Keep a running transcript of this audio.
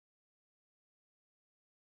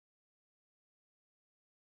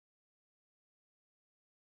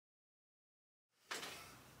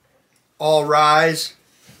All rise.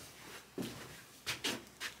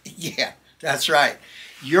 Yeah, that's right.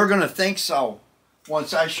 You're going to think so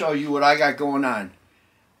once I show you what I got going on.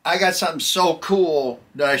 I got something so cool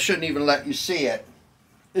that I shouldn't even let you see it.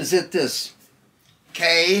 Is it this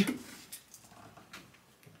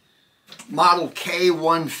model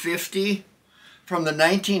K150 from the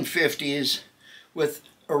 1950s with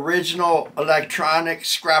original electronic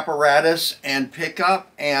scrap apparatus and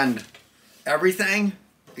pickup and everything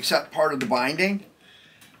except part of the binding?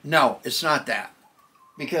 No, it's not that,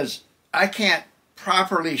 because I can't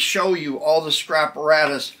properly show you all the scrap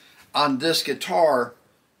apparatus on this guitar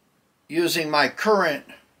using my current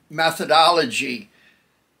methodology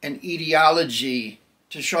and etiology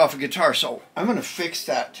to show off a guitar. So I'm going to fix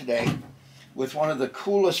that today with one of the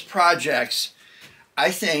coolest projects I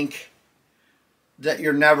think that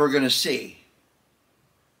you're never going to see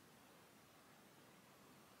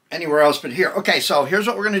anywhere else but here. Okay, so here's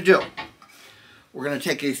what we're going to do. We're going to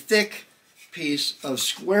take a thick piece of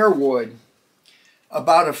square wood,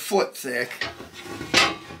 about a foot thick,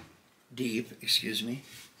 deep, excuse me.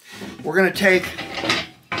 We're going to take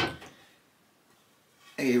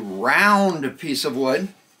a round piece of wood,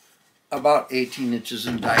 about 18 inches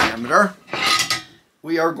in diameter.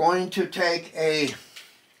 We are going to take a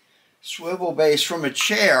swivel base from a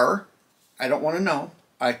chair. I don't want to know.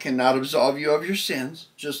 I cannot absolve you of your sins.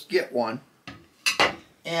 Just get one.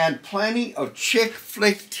 And plenty of chick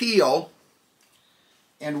flick teal.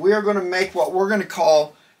 And we are going to make what we're going to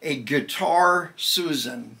call a Guitar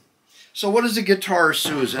Susan. So what is a Guitar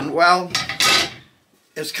Susan? Well,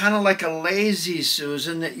 it's kind of like a lazy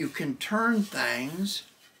Susan that you can turn things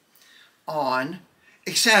on,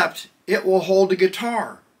 except it will hold a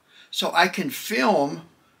guitar. So I can film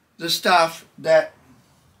the stuff that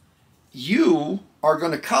you are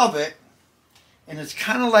going to covet, and it's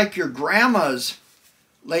kind of like your grandma's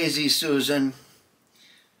lazy Susan,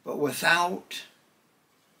 but without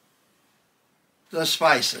the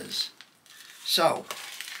spices. So,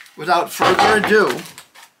 without further ado,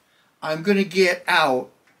 I'm going to get out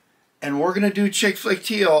and we're going to do chick flick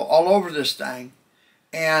teal all over this thing.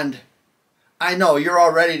 And I know you're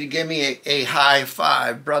all ready to give me a high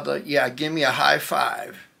five, brother. Yeah, give me a high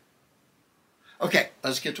five. Okay,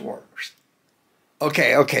 let's get to work.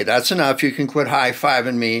 Okay, that's enough. You can quit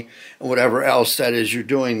high-fiving me and whatever else that is you're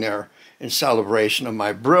doing there in celebration of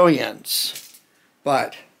my brilliance.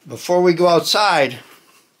 But before we go outside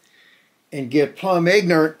and get plumb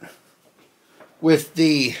ignorant with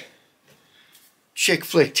the chick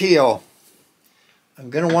flick teal,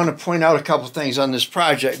 I'm going to want to point out a couple things on this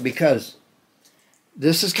project, because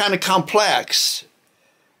this is kind of complex,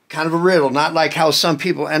 kind of a riddle, not like how some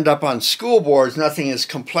people end up on school boards. Nothing as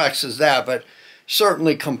complex as that, but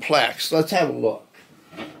certainly complex. Let's have a look.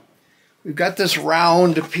 We've got this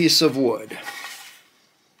round piece of wood.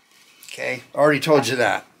 Okay, already told you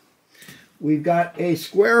that. We've got a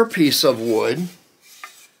square piece of wood.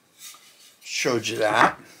 Showed you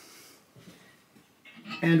that.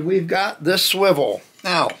 And we've got this swivel.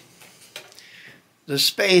 Now, the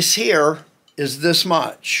space here is this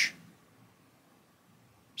much.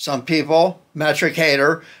 Some people, metric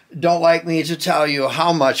hater, don't like me to tell you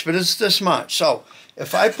how much, but it's this much. So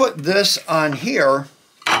if I put this on here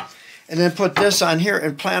and then put this on here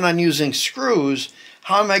and plan on using screws,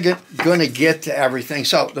 how am I going to get to everything?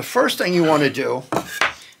 So the first thing you want to do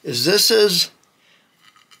is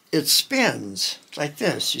it spins like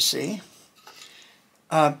this, you see?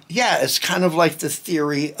 Yeah, it's kind of like the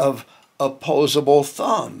theory of opposable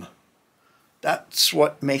thumb. That's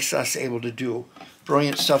what makes us able to do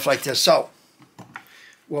brilliant stuff like this. So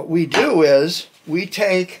what we do is we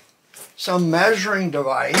take some measuring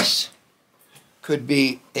device, could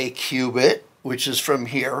be a cubit, which is from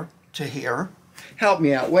here to here. Help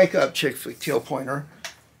me out. Wake up, chick flick teal pointer.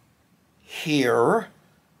 Here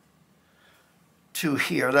to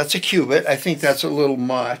here. That's a cubit. I think that's a little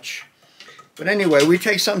much. But anyway, we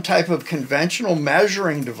take some type of conventional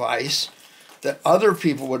measuring device that other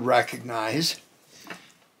people would recognize.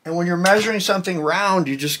 And when you're measuring something round,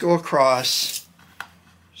 you just go across.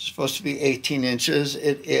 It's supposed to be 18 inches.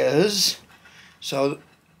 It is. So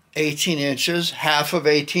 18 inches, half of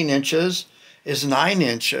 18 inches is 9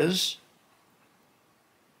 inches,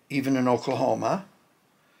 even in Oklahoma.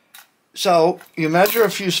 So you measure a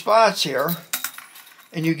few spots here,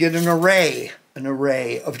 and you get an array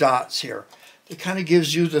of dots here. It kind of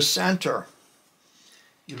gives you the center.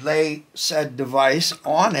 You lay said device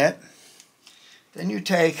on it. Then you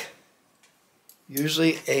take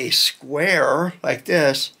usually a square like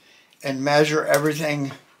this and measure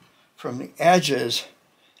everything from the edges.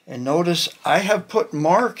 And notice I have put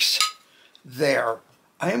marks there.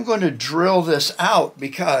 I am going to drill this out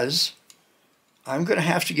because I'm going to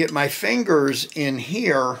have to get my fingers in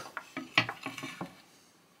here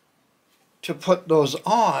to put those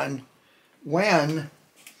on when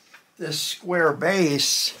this square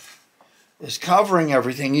base is covering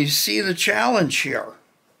everything. You see the challenge here.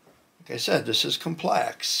 Like I said, this is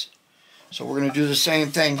complex. So we're going to do the same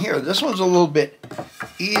thing here. This one's a little bit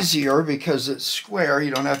easier because it's square.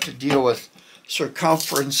 You don't have to deal with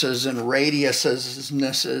circumferences and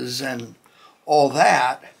radiuses and all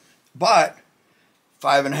that. But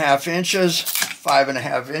 5.5 inches,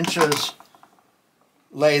 5.5 inches.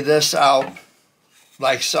 Lay this out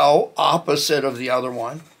like so, opposite of the other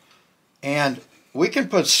one. And we can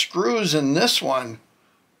put screws in this one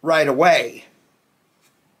right away.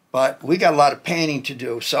 But we got a lot of painting to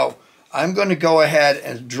do. So I'm going to go ahead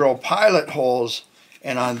and drill pilot holes.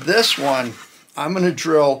 And on this one, I'm going to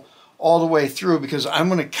drill all the way through because I'm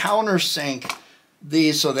going to countersink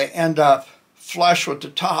these so they end up flush with the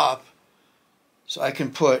top. So I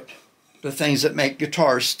can put the things that make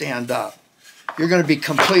guitars stand up. You're going to be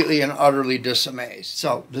completely and utterly disamazed.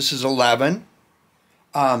 So this is 11.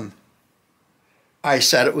 I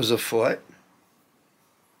said it was a foot.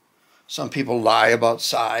 Some people lie about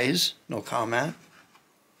size. No comment.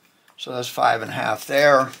 So that's 5.5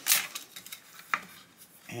 there.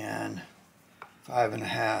 And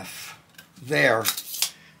 5.5 there.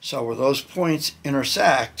 So where those points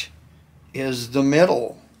intersect is the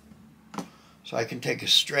middle. So I can take a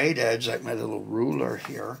straight edge like my little ruler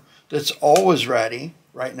here that's always ready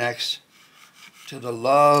right next to the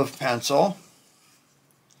love pencil.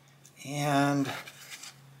 And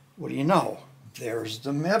what do you know? There's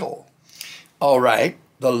the middle. All right,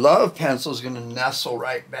 the love pencil is going to nestle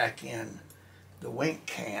right back in the wink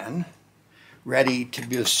can, ready to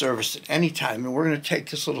be of service at any time. And we're going to take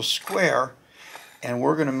this little square and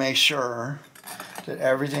we're going to make sure that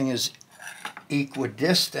everything is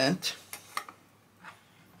equidistant,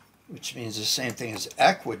 which means the same thing as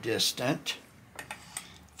equidistant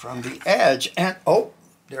from the edge. And oh,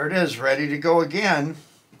 there it is, ready to go again.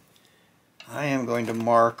 I am going to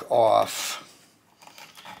mark off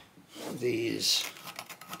these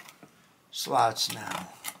slots now.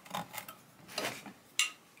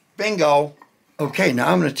 Bingo. Okay,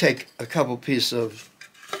 now I'm going to take a couple pieces of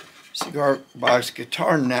cigar box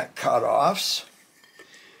guitar neck cutoffs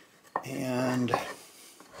and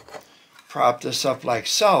prop this up like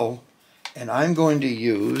so, and I'm going to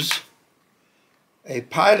use a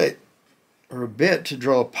pilot or a bit to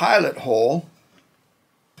drill a pilot hole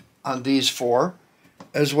on these four,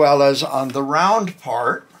 as well as on the round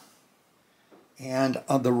part. And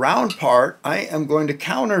on the round part, I am going to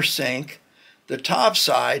countersink the top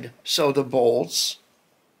side so the bolts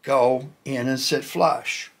go in and sit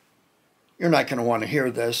flush. You're not going to want to hear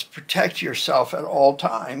this. Protect yourself at all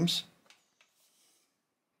times.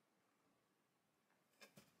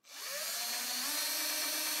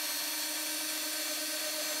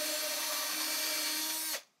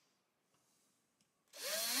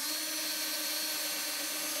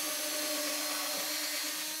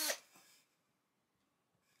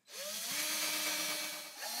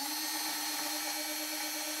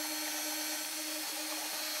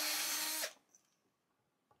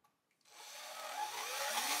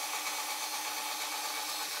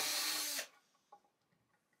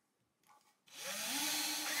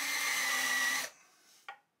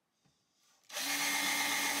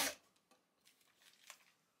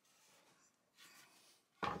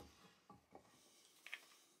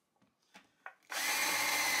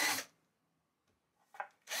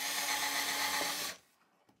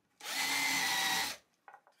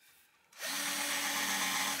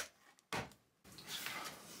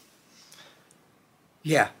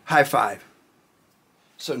 Yeah, high five.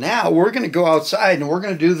 So now we're going to go outside and we're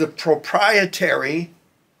going to do the proprietary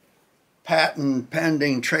patent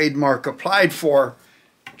pending trademark applied for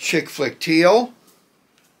chick flick teal,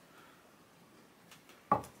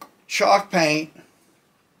 chalk paint,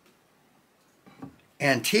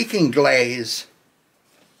 antiquing glaze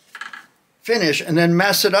finish, and then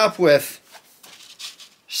mess it up with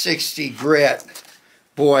 60 grit.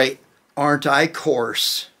 Boy, aren't I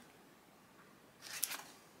coarse.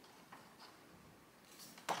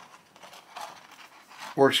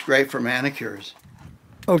 Works great for manicures.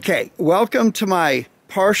 Okay, welcome to my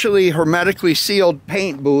partially hermetically sealed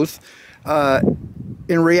paint booth.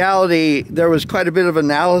 In reality, there was quite a bit of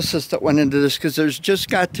analysis that went into this because there's just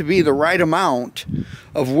got to be the right amount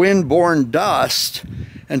of wind-borne dust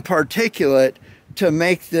and particulate to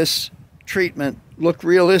make this treatment look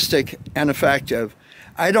realistic and effective.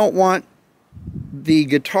 I don't want the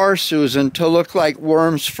Guitar Susan to look like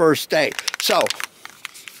Worm's first day. So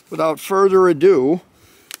without further ado,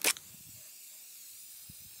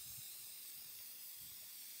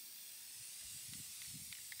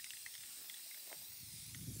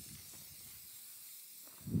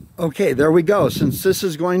 okay, there we go. Since this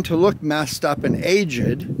is going to look messed up and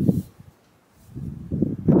aged,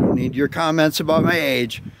 I don't need your comments about my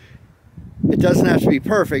age. It doesn't have to be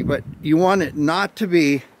perfect, but you want it not to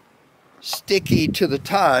be sticky to the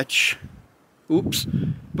touch, oops,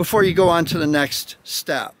 before you go on to the next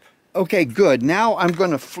step. Okay, good. Now I'm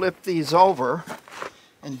going to flip these over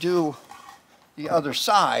and do the other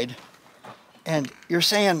side. And you're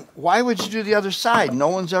saying, why would you do the other side? No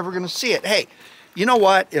one's ever going to see it. Hey, you know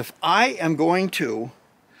what? If I am going to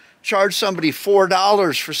charge somebody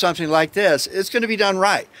 $4 for something like this, it's going to be done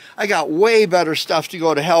right. I got way better stuff to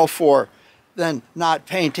go to hell for than not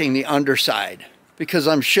painting the underside because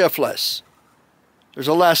I'm shiftless. There's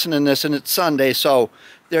a lesson in this, and it's Sunday, so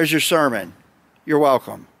there's your sermon. You're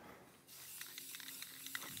welcome.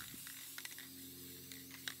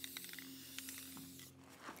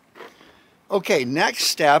 Okay, next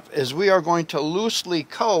step is we are going to loosely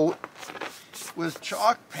coat with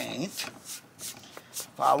chalk paint,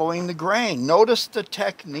 following the grain. Notice the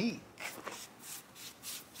technique.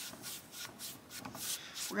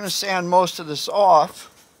 We're going to sand most of this off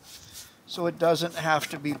so it doesn't have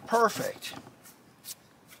to be perfect.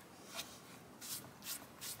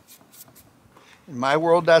 In my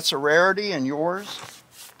world, that's a rarity, and yours,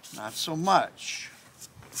 not so much.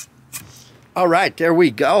 All right, there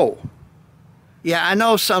we go. Yeah, I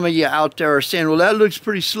know some of you out there are saying, well, that looks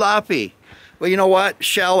pretty sloppy. Well, you know what,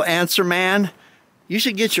 Shell Answer Man? You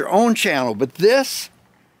should get your own channel, but this,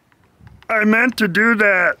 I meant to do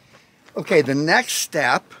that. Okay, the next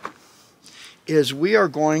step is we are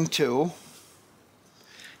going to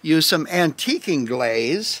use some antiquing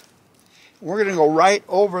glaze. We're going to go right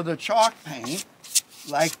over the chalk paint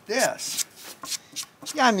like this.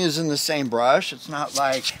 Yeah, I'm using the same brush. It's not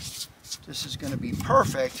like this is going to be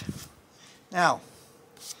perfect. Now,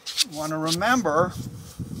 you want to remember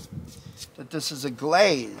that this is a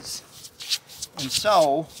glaze. And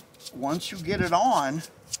so, once you get it on,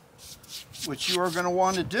 what you are going to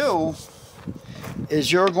want to do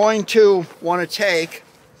is you're going to want to take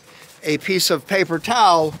a piece of paper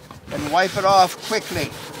towel and wipe it off quickly.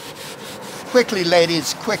 Quickly,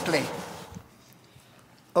 ladies, quickly.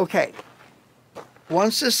 Okay,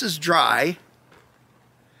 once this is dry,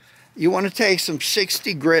 you want to take some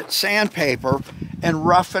 60 grit sandpaper and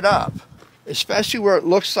rough it up, especially where it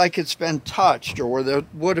looks like it's been touched or where there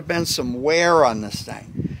would have been some wear on this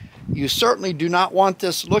thing. You certainly do not want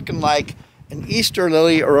this looking like an Easter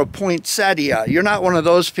lily or a poinsettia. You're not one of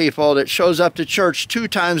those people that shows up to church 2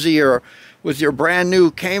 times a year with your brand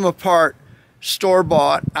new came apart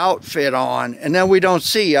store-bought outfit on, and then we don't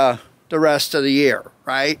see you the rest of the year,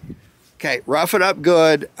 right? Okay, rough it up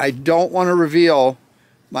good. I don't want to reveal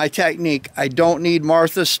my technique. I don't need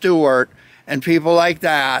Martha Stewart and people like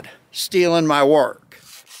that stealing my work.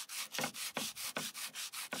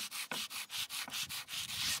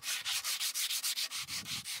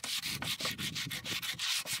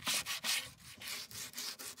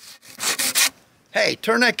 Hey,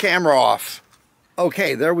 turn that camera off.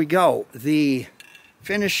 Okay, there we go. The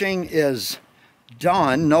finishing is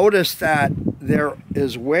done. Notice that there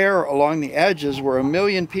is wear along the edges where 1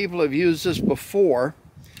 million people have used this before.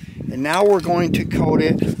 And now we're going to coat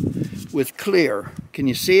it with clear. Can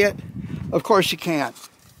you see it? Of course you can't.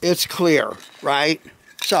 It's clear, right?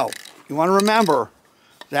 So, you want to remember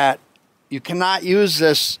that you cannot use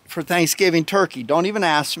this for Thanksgiving turkey. Don't even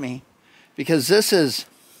ask me, because this is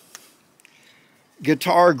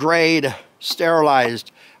guitar grade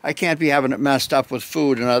sterilized. I can't be having it messed up with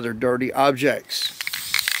food and other dirty objects.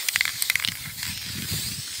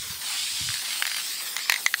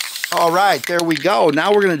 All right, there we go.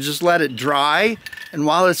 Now we're going to just let it dry. And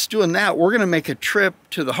while it's doing that, we're going to make a trip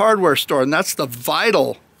to the hardware store. And that's the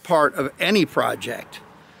vital part of any project.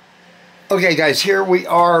 Okay, guys, here we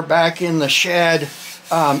are back in the shed.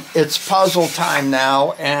 It's puzzle time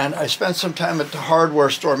now. And I spent some time at the hardware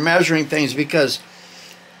store measuring things because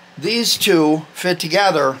these two fit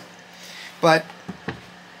together. But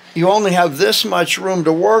you only have this much room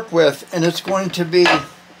to work with. And it's going to be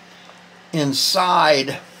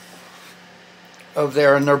inside of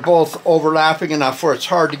there, and they're both overlapping enough where it's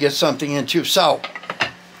hard to get something into. So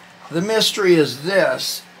the mystery is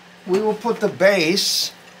this: we will put the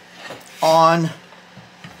base on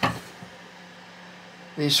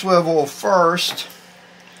the swivel first,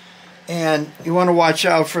 and you want to watch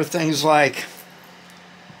out for things like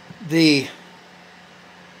the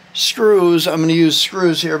screws. I'm going to use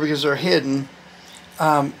screws here because they're hidden.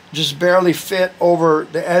 just barely fit over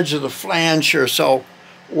the edge of the flange here, so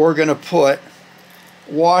we're going to put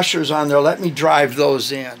washers on there. Let me drive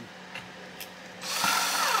those in.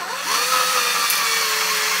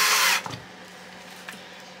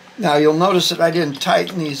 Now you'll notice that I didn't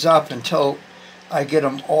tighten these up until I get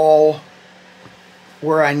them all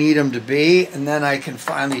where I need them to be, and then I can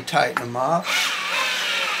finally tighten them up.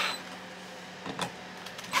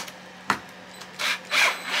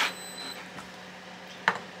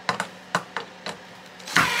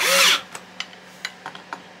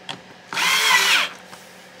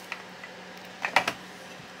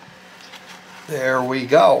 There we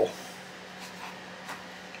go.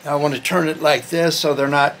 I want to turn it like this so they're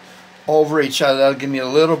not over each other. That'll give me a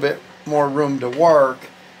little bit more room to work.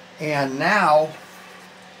 And now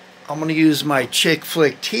I'm going to use my Chick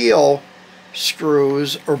Flick Teal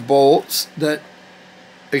screws or bolts that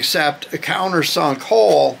accept a countersunk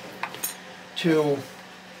hole to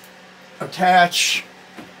attach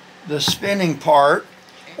the spinning part.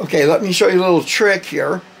 Okay, let me show you a little trick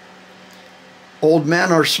here. Old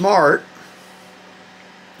men are smart.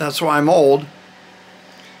 That's why I'm old.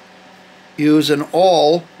 Use an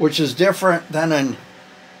awl, which is different than an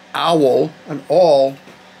owl, an awl,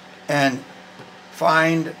 and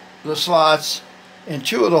find the slots in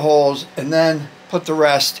 2 of the holes and then put the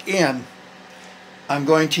rest in. I'm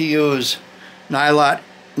going to use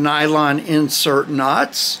nylon insert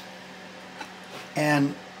nuts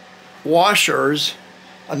and washers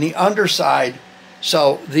on the underside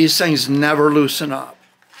so these things never loosen up.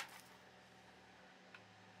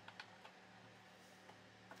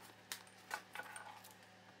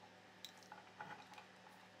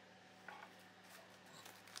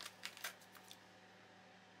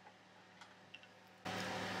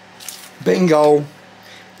 Bingo.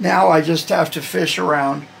 Now I just have to fish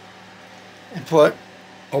around and put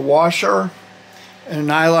a washer and a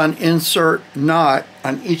nylon insert nut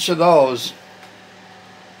on each of those.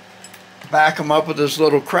 Back them up with this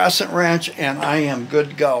little crescent wrench and I am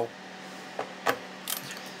good to go.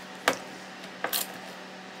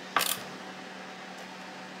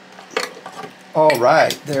 All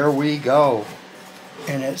right, there we go.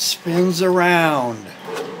 And it spins around.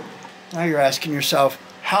 Now you're asking yourself,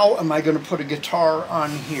 how am I going to put a guitar on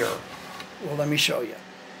here? Well, let me show you.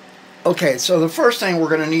 Okay, so the first thing we're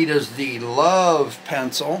going to need is the love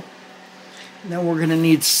pencil. And then we're going to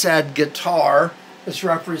need said guitar. It's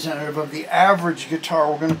representative of the average guitar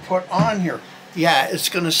we're going to put on here. Yeah, it's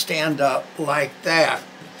going to stand up like that.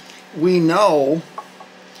 We know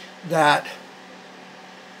that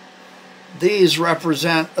these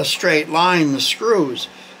represent a straight line, the screws.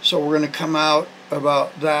 So we're going to come out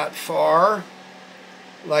about that far,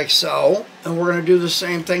 like so, and we're going to do the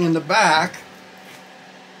same thing in the back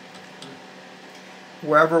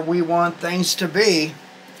wherever we want things to be,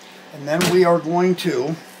 and then we are going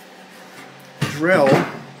to drill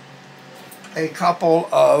a couple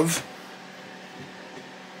of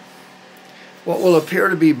what will appear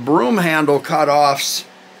to be broom handle cutoffs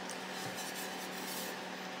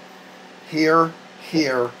here,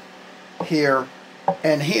 here, here,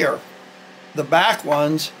 and here. The back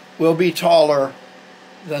ones will be taller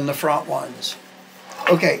than the front ones.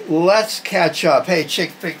 Okay, let's catch up. Hey,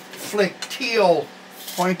 Chick Flick Teal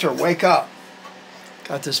pointer, wake up.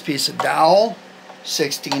 Got this piece of dowel,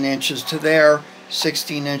 16 inches to there,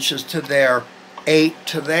 16 inches to there, 8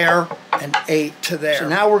 to there, and 8 to there. So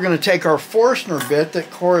now we're going to take our Forstner bit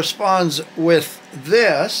that corresponds with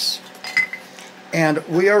this, and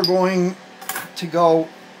we are going to go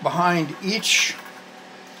behind each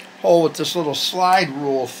hole with this little slide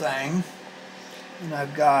rule thing. And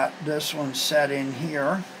I've got this one set in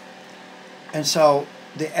here. And so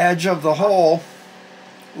the edge of the hole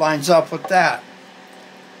lines up with that.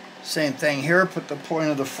 Same thing here, put the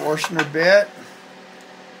point of the Forstner bit,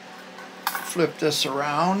 flip this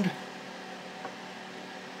around.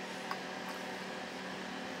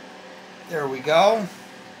 There we go.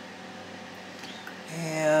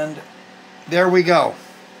 And there we go.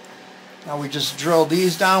 Now we just drill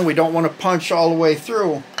these down. We don't want to punch all the way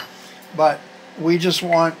through, but we just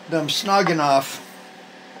want them snug enough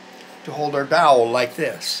to hold our dowel like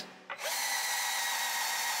this.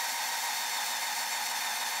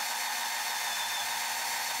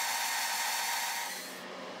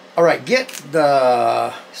 All right, get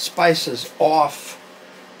the spices off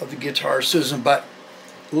of the guitar, Susan, but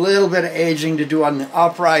a little bit of aging to do on the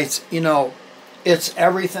uprights. You know, it's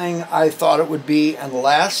everything I thought it would be and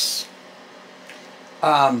less.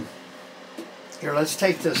 Here, let's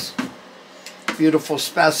take this beautiful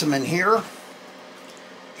specimen here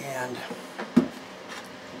and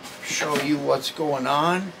show you what's going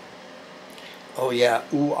on. Oh yeah,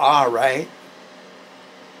 ooh ah, right?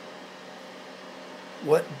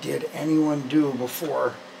 What did anyone do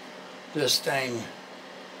before this thing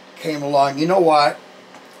came along? You know what?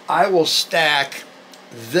 I will stack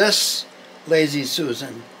this Lazy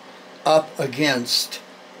Susan up against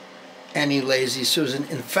any Lazy Susan.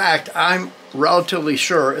 In fact, I'm relatively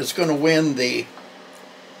sure it's going to win the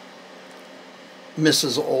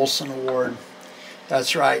Mrs. Olson Award.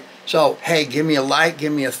 That's right. So, hey, give me a like,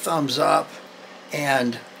 give me a thumbs up,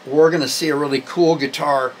 and we're going to see a really cool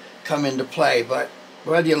guitar come into play. But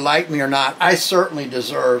whether you like me or not, I certainly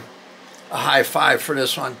deserve a high five for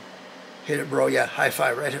this one. Hit it, bro. Yeah, high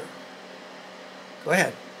five right here. Go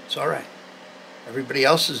ahead. It's all right. Everybody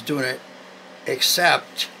else is doing it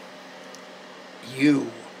except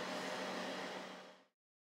you.